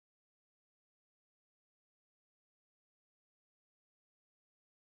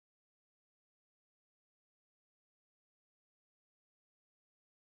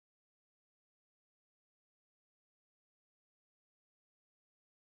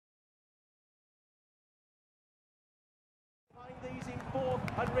fourth,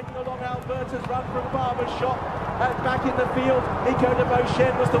 and ridden along Alberta's run from Barbershop. And back in the field, Eco de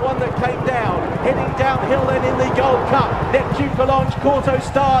Beauchesne was the one that came down. Heading downhill then in the Gold Cup. Neptune Collonge, Corto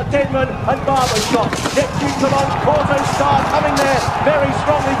Star, Denman and Barbershop. Neptune Collonge, Corto Star coming there very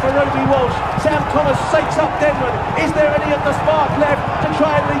strongly for Ruby Walsh. Sam Thomas shakes up Denman. Is there any of the spark left to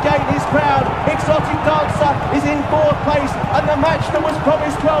try and regain his crown? Exotic Dancer is in fourth place, and the match that was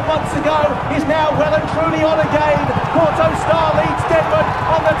promised 12 months ago is now well and truly on again. Corto Star leads Denman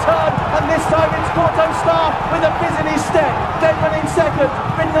on the turn, and this time it's Corto Star with a fizz in his step. Denman in second,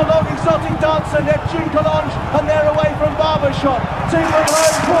 ridden along Exotic Dancer, Neptune Collonge, and they're away from Barbershop. Two from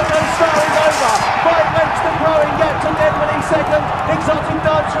home, Corto Star is over. 5 lengths to growing yet to Denman in second, Exotic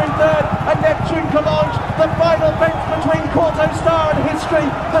Dancer in third, and Neptune Collonge. The final bench between Corto Star and History.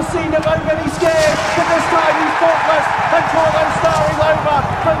 The senior won't get any scared, but this time he's faultless, and Corto Star is over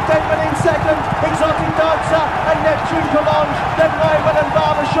from Denman in second, Exotic Dancer and Neptune Collonge. Then Ryman and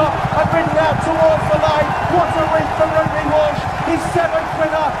Barbershop are ridden out towards the line. What a win for Ruby Walsh. His 7th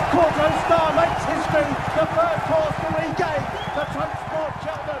winner. Corto Star makes history. The third course to regain the Transport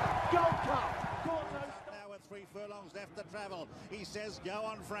Cheltenham Gold Cup. Now with 3 furlongs left to travel, he says go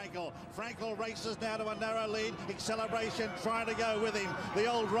on Frankel. Frankel races now to a narrow lead. Acceleration trying to go with him, the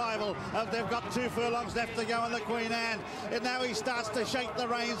old rival. They've got 2 furlongs left to go in the Queen Anne, and now he starts to shake the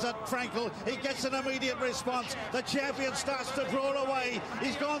reins at Frankel. He gets an immediate response. The champion starts to draw away.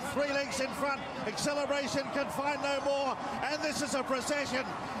 He's gone 3 lengths in front. Acceleration can find no more, and this is a procession.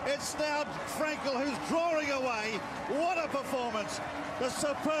 It's now Frankel who's drawing away. What a performance! The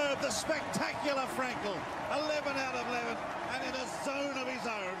superb, the spectacular Frankel. 11 out of 11, and in a zone of his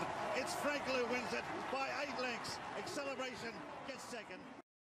own. It's Frankel who wins it by